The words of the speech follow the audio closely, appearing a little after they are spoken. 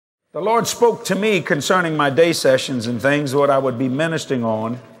The Lord spoke to me concerning my day sessions and things, what I would be ministering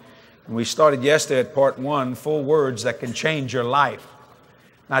on. And we started yesterday at part 1, 4 words that can change your life.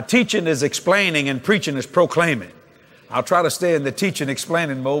 Now, teaching is explaining and preaching is proclaiming. I'll try to stay in the teaching,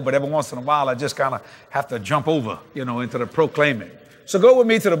 explaining mode, but every once in a while I just kind of have to jump over, into the proclaiming. So go with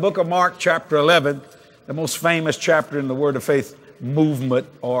me to the book of Mark, chapter 11, the most famous chapter in the Word of Faith movement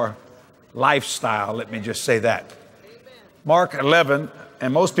or lifestyle. Let me just say that. Mark 11,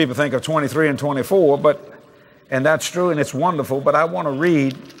 and most people think of 23 and 24, and that's true and it's wonderful, but I want to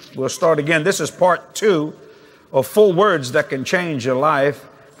read, we'll start again. This is part 2 of 4 words that can change your life.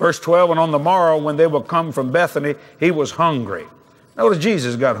 Verse 12, and on the morrow when they were come from Bethany, he was hungry. Notice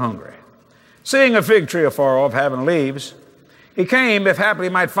Jesus got hungry. Seeing a fig tree afar off, having leaves, he came, if haply he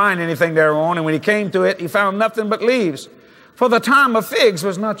might find anything thereon, and when he came to it, he found nothing but leaves, for the time of figs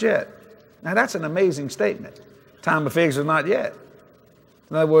was not yet. Now that's an amazing statement. Time of figs was not yet.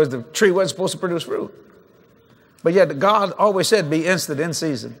 In other words, the tree wasn't supposed to produce fruit. But yet God always said, be instant in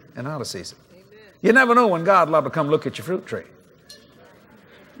season and out of season. Amen. You never know when God allowed to come look at your fruit tree.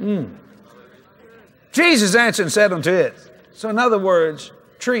 Jesus answered and said unto it. So in other words,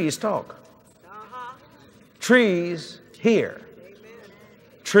 trees talk. Trees hear.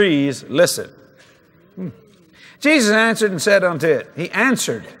 Trees listen. Jesus answered and said unto it. He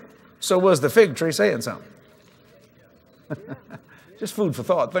answered. So was the fig tree saying something? Just food for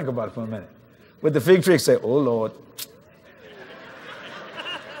thought. Think about it for a minute. Would the fig tree say, oh, Lord?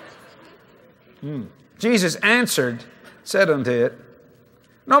 Jesus answered, said unto it,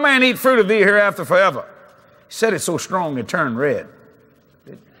 no man eat fruit of thee hereafter forever. He said it so strong it turned red.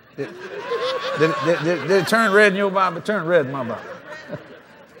 Did it turn red in your Bible? It turned red in my Bible.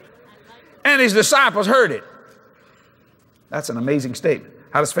 And his disciples heard it. That's an amazing statement.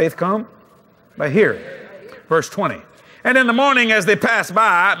 How does faith come? By hearing. Verse 20. And in the morning as they passed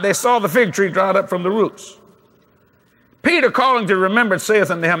by, they saw the fig tree dried up from the roots. Peter calling to remembrance saith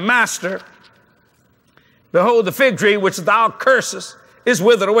unto him, Master, behold the fig tree which thou cursest is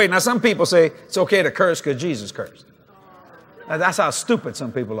withered away. Now some people say it's okay to curse because Jesus cursed. Now, that's how stupid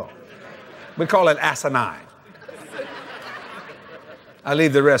some people are. We call it asinine. I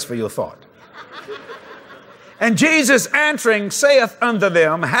leave the rest for your thought. And Jesus answering saith unto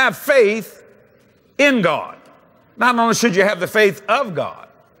them, have faith in God. Not only should you have the faith of God,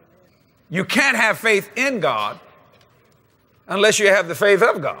 you can't have faith in God unless you have the faith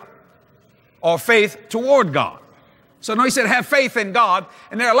of God or faith toward God. So no, he said, have faith in God.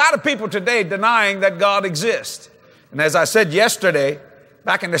 And there are a lot of people today denying that God exists. And as I said yesterday,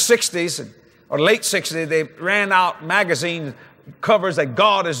 back in the 60s or late 60s, they ran out magazine covers that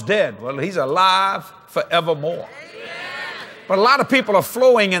God is dead. Well, he's alive forevermore. But a lot of people are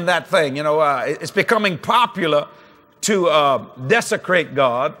flowing in that thing. It's becoming popular to desecrate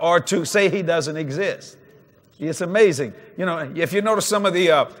God or to say he doesn't exist. It's amazing. If you notice some of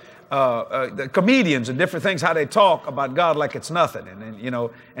the comedians and different things, how they talk about God like it's nothing,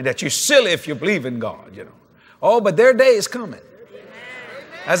 and that you're silly if you believe in God, Oh, but their day is coming.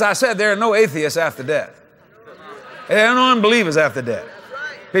 As I said, there are no atheists after death. There are no unbelievers after death.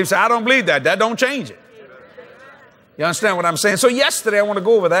 People say, I don't believe that. That don't change it. You understand what I'm saying? So yesterday, I want to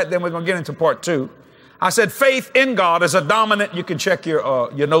go over that. Then we're going to get into part 2. I said faith in God is a dominant, you can check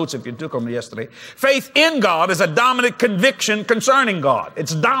your notes if you took them yesterday. Faith in God is a dominant conviction concerning God.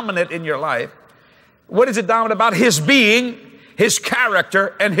 It's dominant in your life. What is it dominant about? His being, his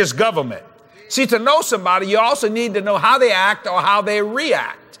character, and his government. See, to know somebody, you also need to know how they act or how they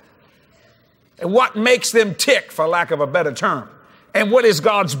react. And what makes them tick, for lack of a better term. And what is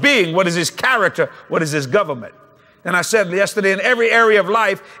God's being? What is his character? What is his government? And I said yesterday, in every area of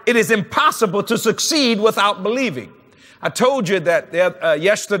life, it is impossible to succeed without believing. I told you that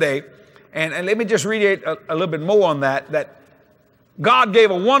yesterday, and let me just read it a little bit more on that God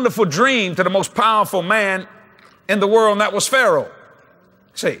gave a wonderful dream to the most powerful man in the world, and that was Pharaoh.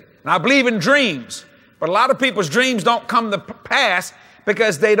 See, and I believe in dreams, but a lot of people's dreams don't come to pass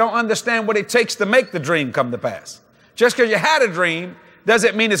because they don't understand what it takes to make the dream come to pass. Just because you had a dream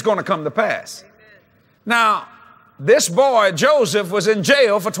doesn't mean it's going to come to pass. Now, this boy, Joseph, was in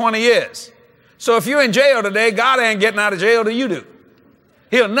jail for 20 years. So if you're in jail today, God ain't getting out of jail till you do.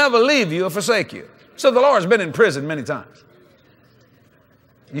 He'll never leave you or forsake you. So the Lord's been in prison many times.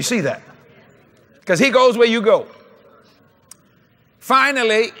 You see that? Because he goes where you go.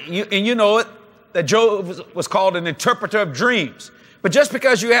 Finally, you know it, that Joseph was called an interpreter of dreams. But just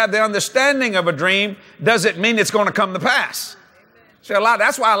because you have the understanding of a dream doesn't mean it's going to come to pass. See,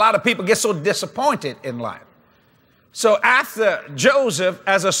 that's why a lot of people get so disappointed in life. So after Joseph,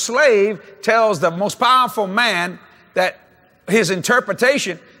 as a slave, tells the most powerful man that his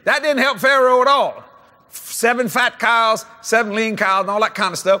interpretation, That didn't help Pharaoh at all. 7 fat cows, 7 lean cows, and all that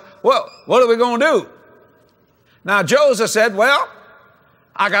kind of stuff. Well, what are we going to do? Now, Joseph said, well,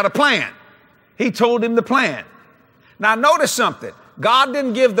 I got a plan. He told him the plan. Now, notice something. God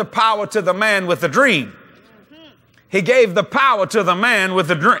didn't give the power to the man with the dream. He gave the power to the man with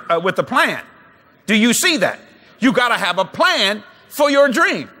the plan. Do you see that? You got to have a plan for your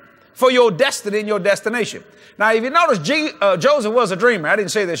dream, for your destiny and your destination. Now, if you notice, Joseph was a dreamer. I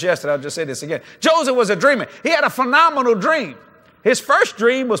didn't say this yesterday. I'll just say this again. Joseph was a dreamer. He had a phenomenal dream. His first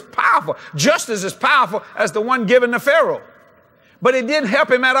dream was powerful, just as powerful as the one given to Pharaoh. But it didn't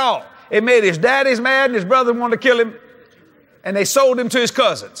help him at all. It made his daddies mad and his brother wanted to kill him. And they sold him to his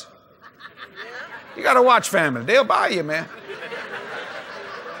cousins. You got to watch family. They'll buy you, man.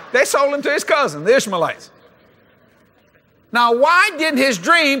 They sold him to his cousins, the Ishmaelites. Now, why didn't his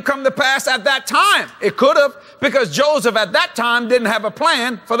dream come to pass at that time? It could have, because Joseph at that time didn't have a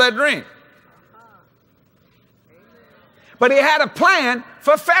plan for that dream. But he had a plan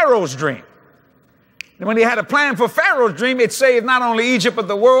for Pharaoh's dream. And when he had a plan for Pharaoh's dream, it saved not only Egypt, but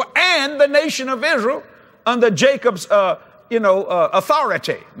the world and the nation of Israel under Jacob's,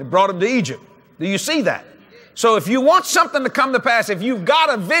 authority. It brought him to Egypt. Do you see that? So if you want something to come to pass, if you've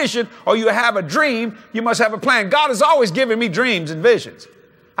got a vision or you have a dream, you must have a plan. God has always given me dreams and visions.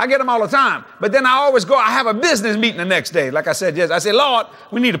 I get them all the time. But then I have a business meeting the next day. Like I said, yes. I say, Lord,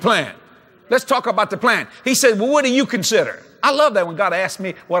 we need a plan. Let's talk about the plan. He said, well, what do you consider? I love that when God asks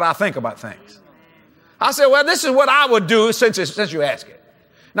me what I think about things. I said, well, this is what I would do since you ask it.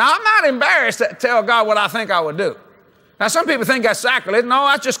 Now, I'm not embarrassed to tell God what I think I would do. Now, some people think that's sacrilege. No,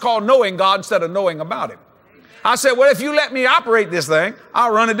 that's just called knowing God instead of knowing about him. I said, well, if you let me operate this thing,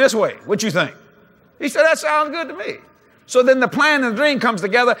 I'll run it this way. What you think? He said, that sounds good to me. So then the plan and the dream comes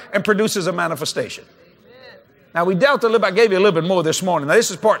together and produces a manifestation. Amen. Now, we dealt a little bit, I gave you a little bit more this morning. Now,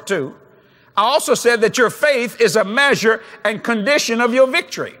 this is part 2. I also said that your faith is a measure and condition of your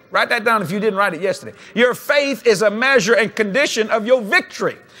victory. Write that down if you didn't write it yesterday. Your faith is a measure and condition of your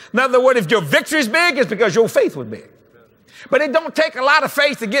victory. In other words, if your victory is big, it's because your faith was big. But it don't take a lot of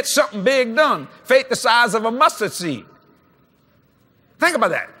faith to get something big done. Faith the size of a mustard seed. Think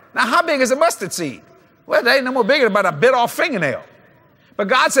about that. Now, how big is a mustard seed? Well, they ain't no more bigger than about a bit off fingernail. But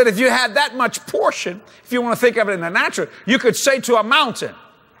God said if you had that much portion, if you want to think of it in the natural, you could say to a mountain,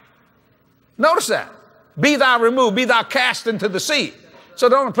 notice that, be thou removed, be thou cast into the sea. So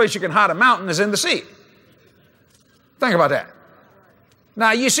the only place you can hide a mountain is in the sea. Think about that.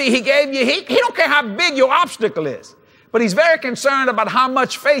 Now, you see, he gave you, he don't care how big your obstacle is. But he's very concerned about how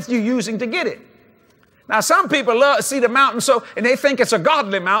much faith you're using to get it. Now, some people love to see the mountain and they think it's a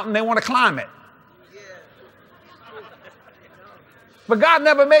godly mountain. They want to climb it. But God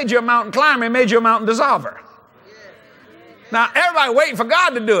never made you a mountain climber. He made you a mountain dissolver. Now, everybody waiting for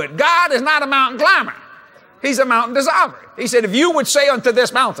God to do it. God is not a mountain climber. He's a mountain dissolver. He said, if you would say unto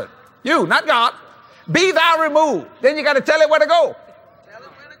this mountain, you, not God, be thou removed. Then you got to tell it where to go.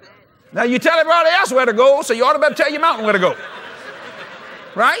 Now, you tell everybody else where to go, so you ought to better tell your mountain where to go.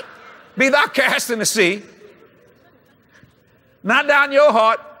 Right? Be thou cast in the sea. Not down your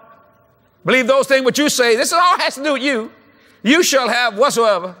heart. Believe those things which you say. This all has to do with you. You shall have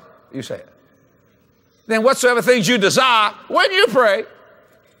whatsoever you say. Then whatsoever things you desire, when you pray,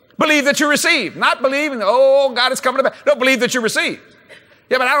 believe that you receive. Not believing, oh, God is coming to pass. No, believe that you receive.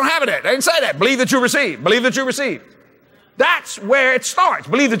 Yeah, but I don't have it yet. I didn't say that. Believe that you receive. Believe that you receive. That's where it starts.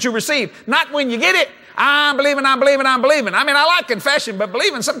 Believe that you receive. Not when you get it. I'm believing, I'm believing, I'm believing. I mean, I like confession, but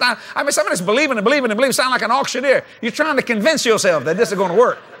believing sometimes, some of this believing and believing and believing sound like an auctioneer. You're trying to convince yourself that this is going to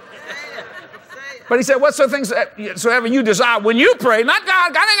work. But he said, whatsoever things soever you desire, when you pray, not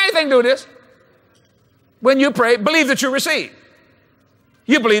God, God ain't anything to do with this. When you pray, believe that you receive.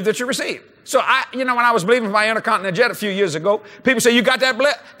 You believe that you receive. So when I was believing for my intercontinental jet a few years ago, people say, you got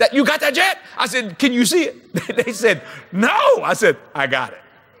you got that jet? I said, can you see it? They said, no. I said, I got it.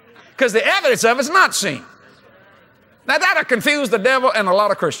 Because the evidence of it's not seen. Now that'll confuse the devil and a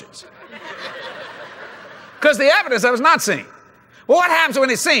lot of Christians. Because the evidence of it's not seen. Well, what happens when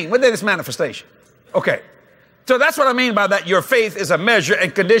it's seen? When it's manifestation. Okay. So that's what I mean by that. Your faith is a measure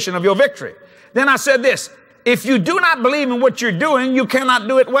and condition of your victory. Then I said this, if you do not believe in what you're doing, you cannot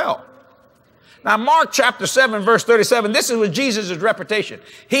do it well. Now, Mark chapter 7, verse 37, this is with Jesus' reputation.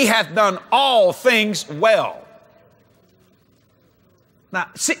 He hath done all things well. Now,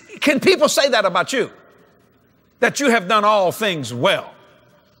 see, can people say that about you? That you have done all things well?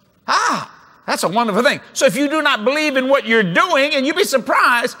 That's a wonderful thing. So if you do not believe in what you're doing, and you'd be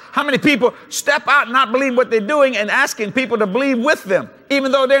surprised how many people step out and not believe what they're doing and asking people to believe with them,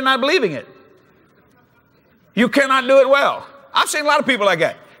 even though they're not believing it. You cannot do it well. I've seen a lot of people like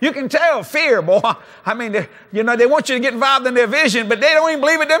that. You can tell fear, boy. I mean, they want you to get involved in their vision, but they don't even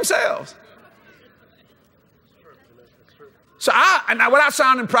believe it themselves. So now without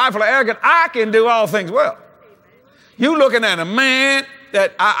sounding prideful or arrogant, I can do all things well. You looking at a man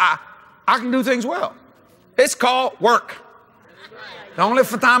that I can do things well. It's called work. The only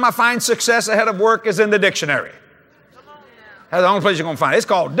time I find success ahead of work is in the dictionary. That's the only place you're going to find it. It's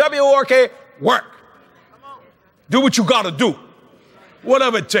called W-O-R-K, work. Do what you got to do.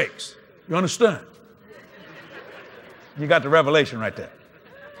 Whatever it takes. You understand? You got the revelation right there.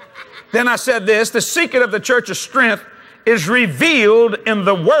 Then I said this, the secret of the church's strength is revealed in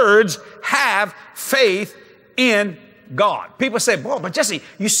the words, have faith in God. People say, boy, but Jesse,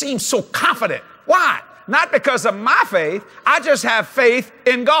 you seem so confident. Why? Not because of my faith. I just have faith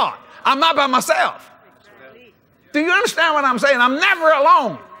in God. I'm not by myself. Do you understand what I'm saying? I'm never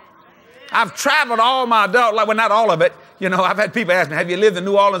alone. I've traveled all my adult life. Well, not all of it. You know, I've had people ask me, have you lived in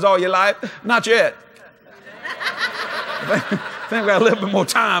New Orleans all your life? Not yet. I think we got a little bit more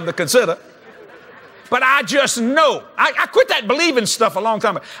time to consider. But I just know. I quit that believing stuff a long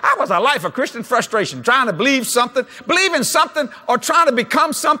time ago. I was a life of Christian frustration, trying to believe in something, or trying to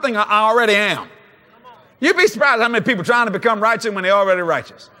become something I already am. You'd be surprised how many people trying to become righteous when they're already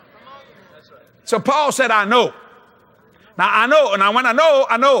righteous. So Paul said, I know. Now I know, and when I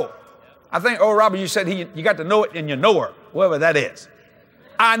know. I think, Robert, you said you got to know it in your knower, whoever that is.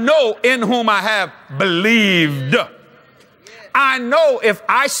 I know in whom I have believed. I know if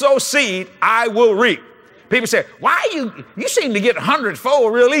I sow seed, I will reap. People say, why you seem to get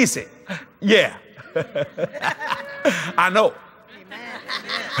 100-fold real easy. Yeah. I know.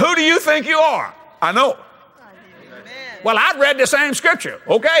 Who do you think you are? I know. Well, I've read the same scripture.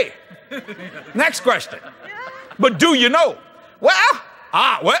 Okay. Next question. But do you know? What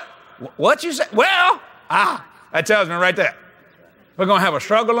you say? That tells me right there. We're going to have a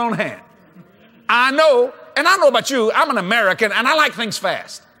struggle on hand. I know, and I know about you, I'm an American, and I like things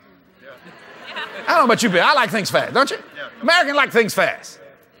fast. I don't know about you, but I like things fast, don't you? Americans like things fast.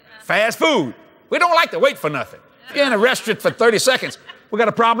 Fast food. We don't like to wait for nothing. If you're in a restaurant for 30 seconds, we got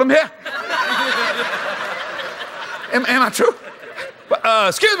a problem here. Am I true?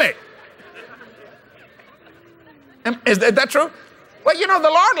 Excuse me. Is that true? Well, you know, the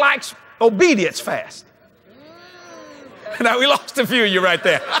Lord likes obedience fast. Now, we lost a few of you right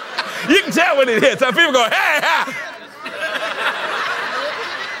there. You can tell when it hits. Some people go, hey.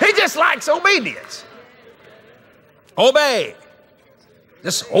 He just likes obedience. Obey.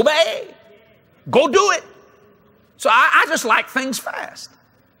 Just obey. Go do it. So I just like things fast.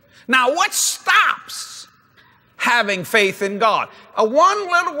 Now, what stops having faith in God? A one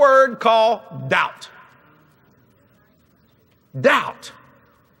little word called doubt. Doubt.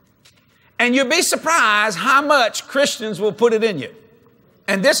 And you'll be surprised how much Christians will put it in you.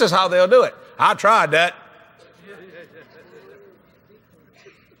 And this is how they'll do it. I tried that.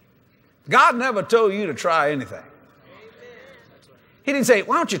 God never told you to try anything. He didn't say,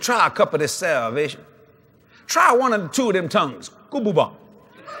 why don't you try a cup of this salvation? Try one of the two of them tongues. Go-boo-bum.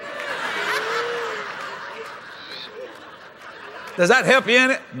 Does that help you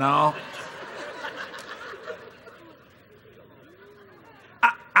in it? No.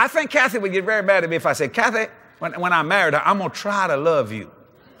 I think Kathy would get very mad at me if I said, Kathy, when I married her, I'm going to try to love you.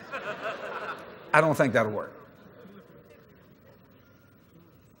 I don't think that'll work.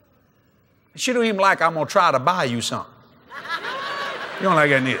 She don't even like I'm going to try to buy you something. You don't like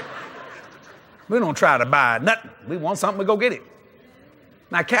that neither. We don't try to buy nothing. We want something, we go get it.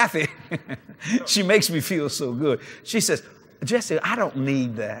 Now, Kathy, she makes me feel so good. She says, Jesse, I don't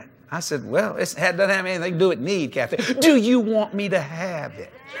need that. I said, well, it doesn't have anything to do with need, Kathy. Do you want me to have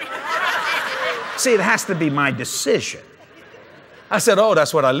it? See, it has to be my decision. I said, oh,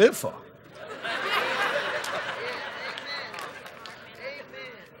 that's what I live for.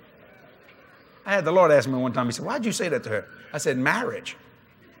 I had the Lord ask me one time, he said, why'd you say that to her? I said, marriage.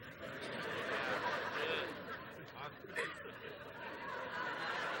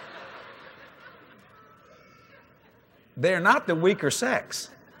 They're not the weaker sex.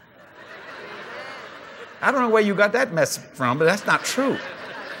 I don't know where you got that mess from, but that's not true.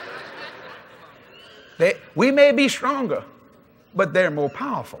 We may be stronger, but they're more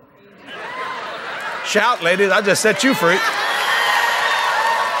powerful. Shout, ladies, I just set you free.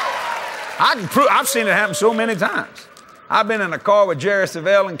 I've seen it happen so many times. I've been in a car with Jerry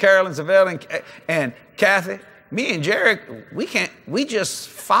Savelle and Carolyn Savelle and Kathy. Me and Jerry, we just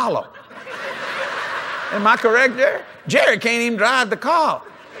follow. Am I correct, Jerry? Jerry can't even drive the car.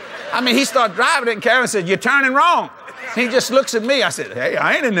 I mean, he started driving it, and Karen said, you're turning wrong. He just looks at me. I said, hey,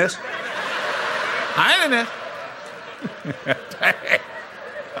 I ain't in this. I ain't in this.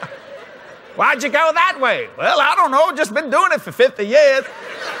 Why'd you go that way? Well, I don't know. Just been doing it for 50 years.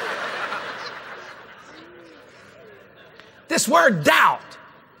 This word doubt.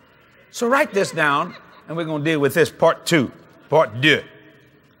 So write this down, and we're going to deal with this part 2. Part 2.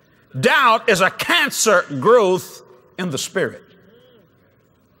 Doubt is a cancer growth in the spirit.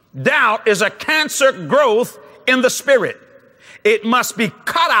 Doubt is a cancer growth in the spirit. It must be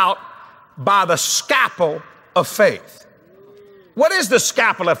cut out by the scalpel of faith. What is the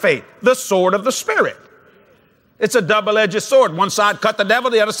scalpel of faith? The sword of the Spirit. It's a double-edged sword. One side cut the devil,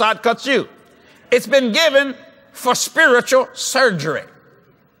 the other side cuts you. It's been given for spiritual surgery.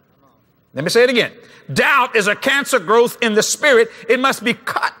 Let me say it again. Doubt is a cancer growth in the spirit. It must be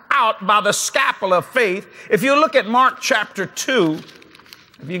cut out by the scalpel of faith. If you look at Mark chapter 2,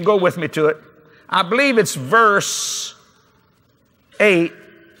 if you can go with me to it, I believe it's verse 8.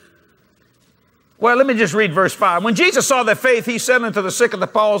 Well, let me just read verse 5. When Jesus saw their faith, he said unto the sick of the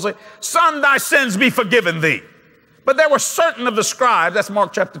palsy, Son, thy sins be forgiven thee. But there were certain of the scribes, that's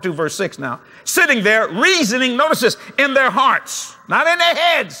Mark chapter 2, verse 6 now, sitting there reasoning, notice this, in their hearts, not in their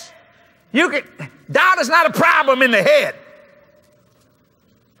heads. Doubt is not a problem in the head.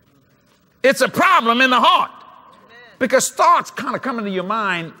 It's a problem in the heart. Because thoughts kind of come into your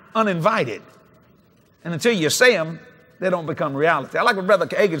mind uninvited. And until you say them, they don't become reality. I like what Brother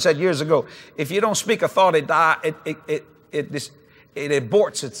Hagin said years ago. If you don't speak a thought, it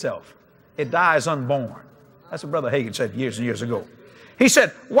aborts itself. It dies unborn. That's what Brother Hagin said years and years ago. He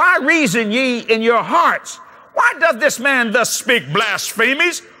said, why reason ye in your hearts? Why doth this man thus speak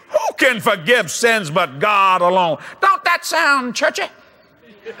blasphemies? Who can forgive sins but God alone? Don't that sound churchy?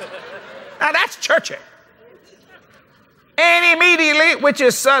 Now that's churchy. And immediately, which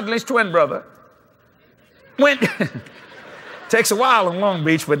is suddenly, his twin brother, went... Takes a while in Long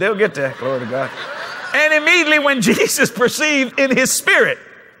Beach, but they'll get there, glory to God. And immediately when Jesus perceived in his spirit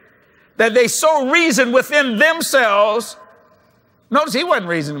that they so reasoned within themselves, notice he wasn't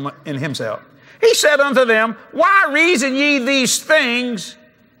reasoning in himself. He said unto them, why reason ye these things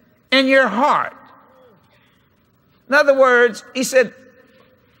in your heart? In other words, he said,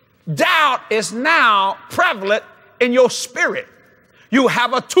 doubt is now prevalent in your spirit. You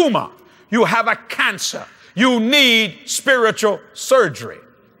have a tumor. You have a cancer. You need spiritual surgery.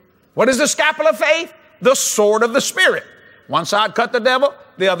 What is the scalpel of faith? The sword of the Spirit. One side cut the devil,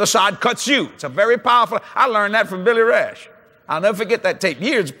 the other side cuts you. It's a very powerful. I learned that from Billy Rash. I'll never forget that tape.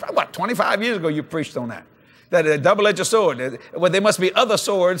 25 years ago you preached on that. That a double-edged sword. Well, there must be other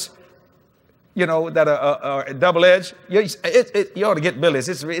swords, that are double-edged. You ought to get Billy's.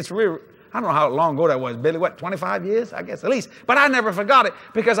 It's real. I don't know how long ago that was, Billy. 25 years? I guess at least. But I never forgot it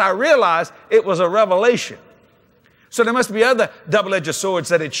because I realized it was a revelation. So there must be other double-edged swords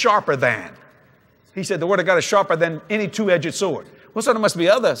that it's sharper than. He said the Word of God is sharper than any two-edged sword. Well, so there must be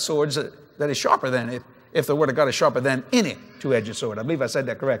other swords that is sharper than if the Word of God is sharper than any two-edged sword. I believe I said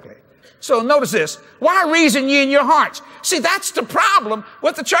that correctly. So notice this. Why reason ye in your hearts? See, that's the problem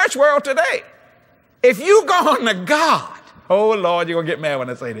with the church world today. If you go on to God, oh, Lord, you're going to get mad when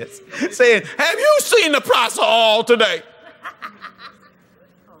I say this. Saying, have you seen the price of oil today?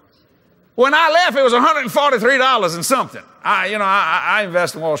 When I left, it was $143 and something. I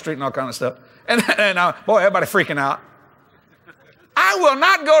invest in Wall Street and all kind of stuff. And boy, everybody freaking out. I will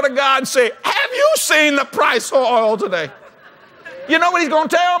not go to God and say, have you seen the price of oil today? You know what he's going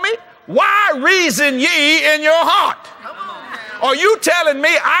to tell me? Why reason ye in your heart? Are you telling me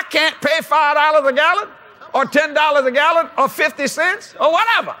I can't pay $5 a gallon? Or $10 a gallon, or 50 cents, or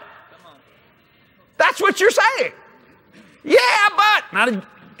whatever. That's what you're saying. Yeah, but, now,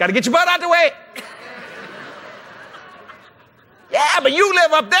 got to get your butt out the way. Yeah, but you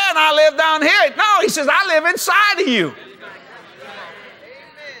live up there and I live down here. No, he says, I live inside of you.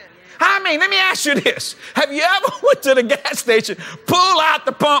 I mean, let me ask you this. Have you ever went to the gas station, pull out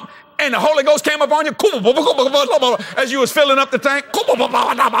the pump, and the Holy Ghost came up on you as you was filling up the tank?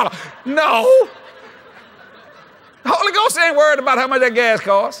 No. The Holy Ghost ain't worried about how much that gas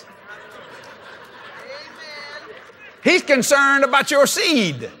costs. He's concerned about your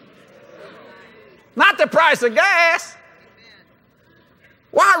seed, not the price of gas.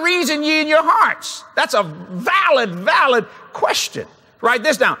 Why reason ye in your hearts? That's a valid question. Write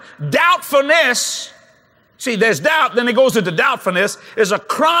this down. Doubtfulness, see, there's doubt, then it goes into doubtfulness, is a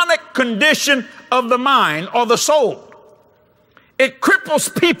chronic condition of the mind or the soul. It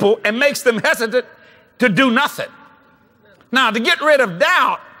cripples people and makes them hesitant to do nothing. Now, to get rid of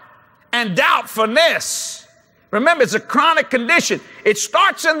doubt and doubtfulness, remember, it's a chronic condition. It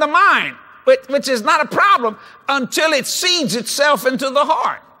starts in the mind, which is not a problem until it seeds itself into the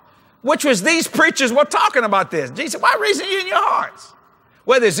heart, which was these preachers were talking about this. Jesus said, why reason you in your hearts?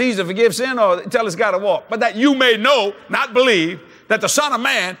 whether it's easy to forgive sin or tell us got to walk, but that you may know, not believe, that the Son of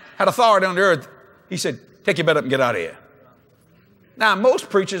Man had authority on the earth. He said, take your bed up and get out of here. Now, most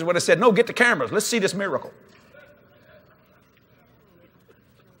preachers would have said, no, get the cameras. Let's see this miracle.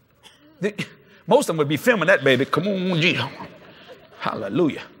 Most of them would be filming that baby. Come on, Jesus.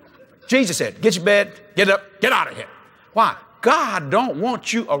 Hallelujah. Jesus said, get your bed, get up, get out of here. Why? God don't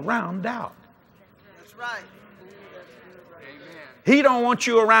want you around doubt. That's right. He don't want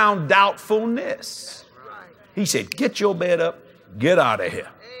you around doubtfulness. He said, get your bed up, get out of here.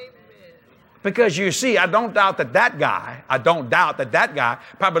 Because you see, I don't doubt that that guy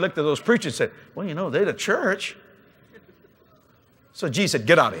probably looked at those preachers and said, well, you know, they're the church. So Jesus said,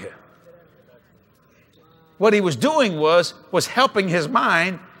 get out of here. What he was doing was helping his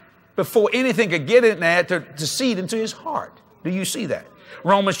mind before anything could get in there to seed into his heart. Do you see that?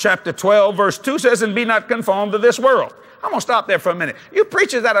 Romans chapter 12, verse 2 says, and be not conformed to this world. I'm going to stop there for a minute. You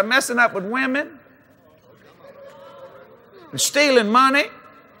preachers that are messing up with women and stealing money,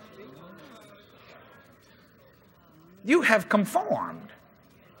 you have conformed.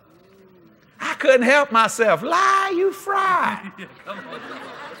 I couldn't help myself. Lie, you fry.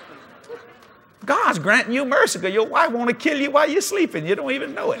 God's granting you mercy because your wife want to kill you while you're sleeping. You don't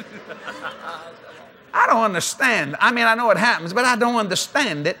even know it. I don't understand. I mean, I know it happens, but I don't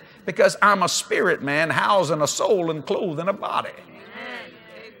understand it because I'm a spirit man housing a soul and clothing a body. Amen.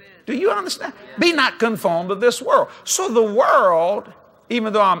 Do you understand? Be not conformed to this world. So the world,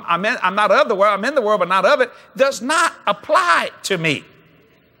 even though I'm not of the world, I'm in the world, but not of it, does not apply to me.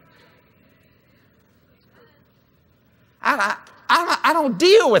 I don't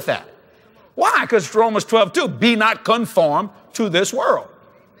deal with that. Why? Because Romans 12:2, be not conformed to this world.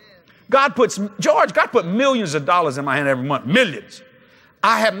 God put millions of dollars in my hand every month, millions.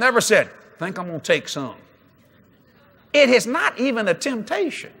 I have never said, think I'm going to take some. It is not even a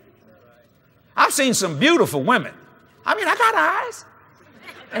temptation. I've seen some beautiful women. I mean, I got eyes.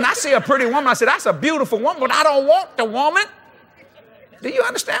 And I see a pretty woman. I said, that's a beautiful woman, but I don't want the woman. Do you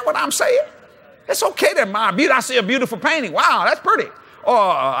understand what I'm saying? It's okay to admire beauty. I see a beautiful painting. Wow, that's pretty. Or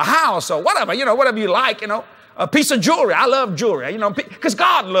a house or whatever, whatever you like, a piece of jewelry. I love jewelry, because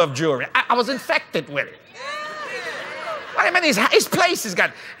God loved jewelry. I was infected with it. What do you mean? His place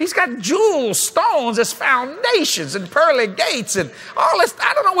he's got jewels, stones as foundations and pearly gates and all this.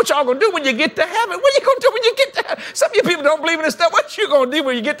 I don't know what y'all gonna do when you get to heaven. What are you gonna do when you get to heaven? Some of you people don't believe in this stuff. What you gonna do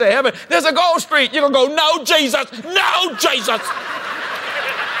when you get to heaven? There's a gold street. You're gonna go, no, Jesus, no, Jesus.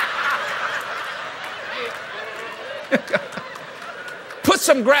 Put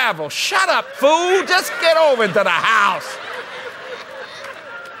some gravel. Shut up, fool. Just get over into the house.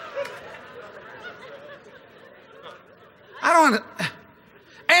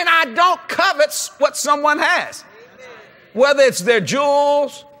 I don't covet what someone has, whether it's their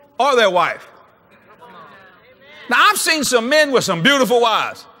jewels or their wife. Now, I've seen some men with some beautiful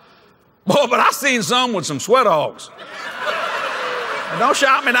wives. Boy, but I've seen some with some sweat hogs. Now, don't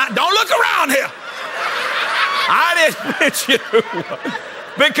shout me now. Don't look around here. I didn't hit you.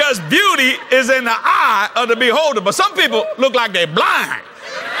 Because beauty is in the eye of the beholder. But some people look like they're blind.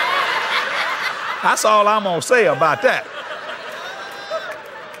 That's all I'm going to say about that.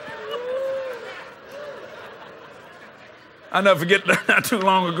 I'll never forget, not too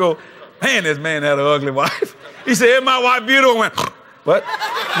long ago, man, this man had an ugly wife. He said, isn't my wife beautiful? I went, what?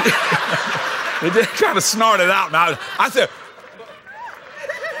 It just kind of snorted out. Now, I said,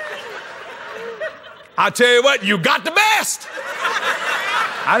 I tell you what, you got the best.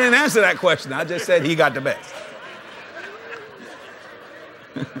 I didn't answer that question. I just said he got the best.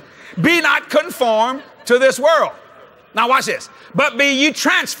 Be not conformed to this world. Now watch this. But be ye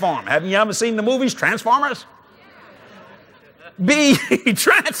transformed. Haven't you ever seen the movies Transformers? Be ye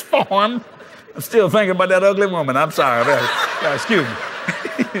transformed. I'm still thinking about that ugly woman. I'm sorry. Excuse me.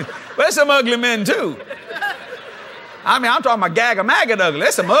 But there's some ugly men too. I mean, I'm talking about gag-a-maggot ugly.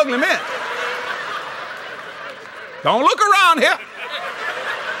 There's some ugly men. Don't look around here.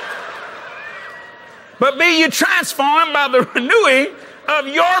 But be you transformed by the renewing of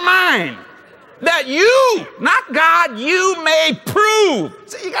your mind, that you, not God, you may prove.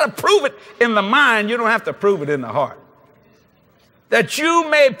 See, you got to prove it in the mind. You don't have to prove it in the heart. That you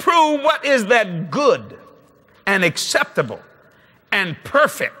may prove what is that good and acceptable and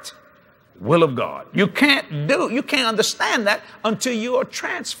perfect will of God. You can't understand that until you are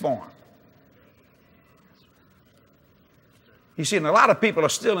transformed. You see, and a lot of people are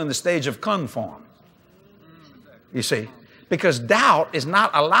still in the stage of conform. You see, because doubt is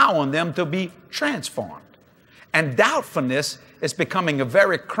not allowing them to be transformed. And doubtfulness is becoming a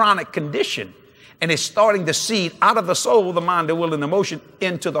very chronic condition. And it's starting to seed out of the soul, the mind, the will, and the emotion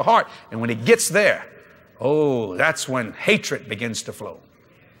into the heart. And when it gets there, oh, that's when hatred begins to flow.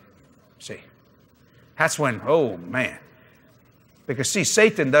 See, that's when, oh man. Because see,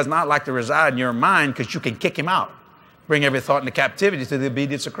 Satan does not like to reside in your mind because you can kick him out. Bring every thought into captivity to the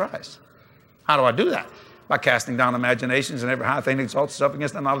obedience of Christ. How do I do that? By casting down imaginations and every high thing that exalts itself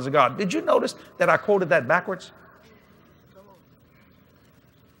against the knowledge of God. Did you notice that I quoted that backwards?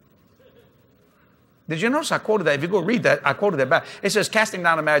 Did you notice I quoted that? If you go read that, I quoted that back. It says, casting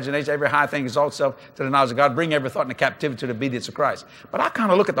down imagination, every high thing exalts itself to the knowledge of God, bring every thought into captivity to the obedience of Christ. But I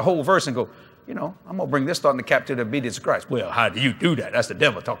kind of look at the whole verse and go, you know, I'm going to bring this thought into captivity to the obedience of Christ. Well, how do you do that? That's the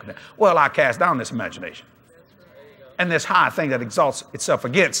devil talking to. Well, I cast down this imagination. And this high thing that exalts itself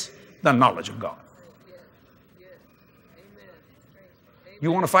against the knowledge of God.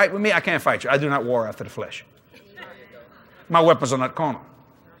 You want to fight with me? I can't fight you. I do not war after the flesh. My weapons are not carnal,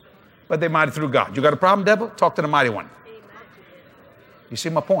 but they're mighty through God. You got a problem, devil? Talk to the mighty one. You see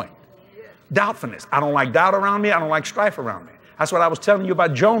my point? Doubtfulness. I don't like doubt around me. I don't like strife around me. That's what I was telling you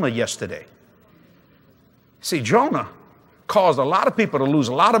about Jonah yesterday. See, Jonah caused a lot of people to lose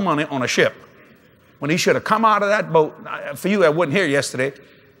a lot of money on a ship when he should have come out of that boat. For you that wasn't here yesterday,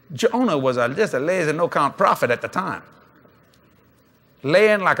 Jonah was just a lazy, no-count prophet at the time.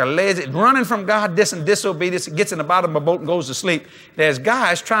 Laying like a lazy, running from God, disobedience, gets in the bottom of a boat and goes to sleep. There's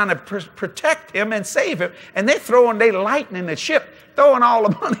guys trying to protect him and save him, and they're throwing their lightning in the ship, throwing all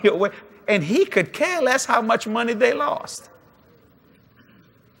the money away, and he could care less how much money they lost.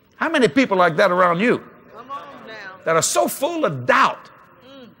 How many people like that around you that are so full of doubt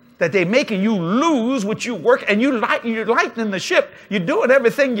that they're making you lose what you work, and you're lightening the ship. You're doing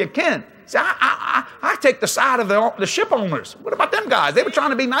everything you can. See, I take the side of the ship owners. What about them guys? They were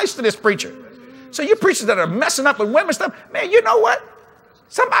trying to be nice to this preacher. So you preachers that are messing up with women stuff, man, you know what?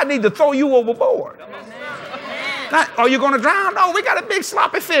 Somebody need to throw you overboard. Now, are you going to drown? No, we got a big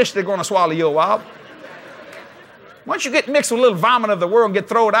sloppy fish that's going to swallow you a while. Once you get mixed with a little vomit of the world and get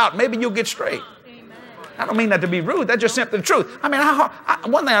thrown out, maybe you'll get straight. I don't mean that to be rude. That's just simply the truth. I mean,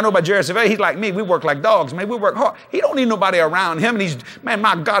 one thing I know about Jerry Survey, he's like me. We work like dogs, man. We work hard. He don't need nobody around him. And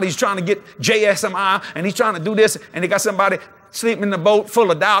my God, he's trying to get JSMI, and he's trying to do this, and he got somebody sleeping in the boat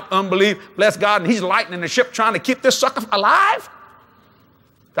full of doubt, unbelief, bless God, and he's lightening the ship trying to keep this sucker alive.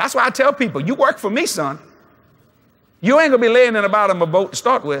 That's why I tell people, you work for me, son. You ain't going to be laying in the bottom of a boat to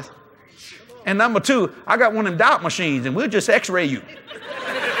start with. And number two, I got one of them doubt machines, and we'll just x-ray you.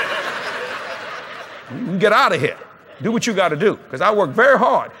 You can get out of here. Do what you got to do, because I work very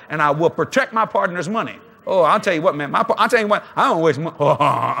hard, and I will protect my partner's money. Oh, I'll tell you what, man. I'll tell you what, I don't waste money.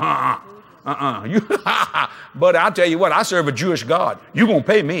 But I'll tell you what, I serve a Jewish God. You're going to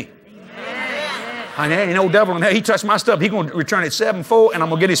pay me. And there ain't no devil in there. He touched my stuff. He's going to return it sevenfold, and I'm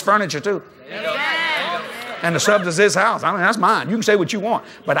going to get his furniture too. And the substance is his house. I mean, that's mine. You can say what you want.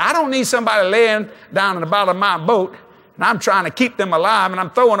 But I don't need somebody laying down in the bottom of my boat, and I'm trying to keep them alive, and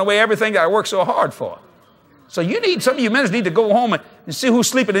I'm throwing away everything that I worked so hard for. So some of you men need to go home and see who's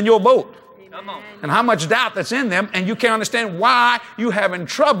sleeping in your boat. And how much doubt that's in them, and you can't understand why you're having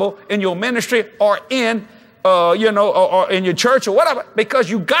trouble in your ministry or in, or in your church or whatever, because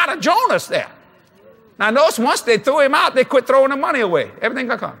you got a Jonas there. Now notice once they threw him out, they quit throwing the money away. Everything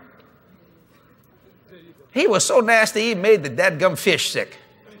got gone. He was so nasty, he made the dadgum fish sick.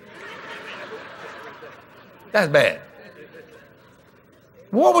 That's bad.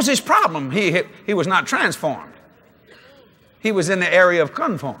 What was his problem? He was not transformed. He was in the area of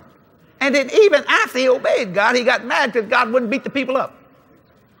conform. And then even after he obeyed God, he got mad because God wouldn't beat the people up.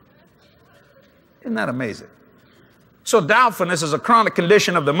 Isn't that amazing? So doubtfulness is a chronic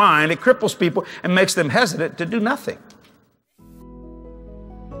condition of the mind. It cripples people and makes them hesitant to do nothing.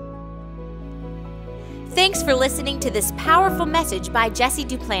 Thanks for listening to this powerful message by Jesse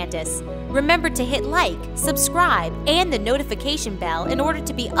Duplantis. Remember to hit like, subscribe, and the notification bell in order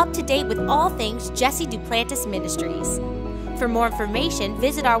to be up to date with all things Jesse Duplantis Ministries. For more information,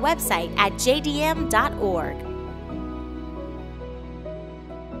 visit our website at jdm.org.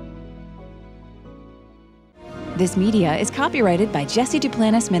 This media is copyrighted by Jesse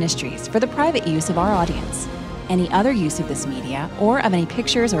Duplantis Ministries for the private use of our audience. Any other use of this media or of any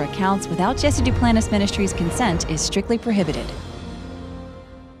pictures or accounts without Jesse Duplantis Ministries' consent is strictly prohibited.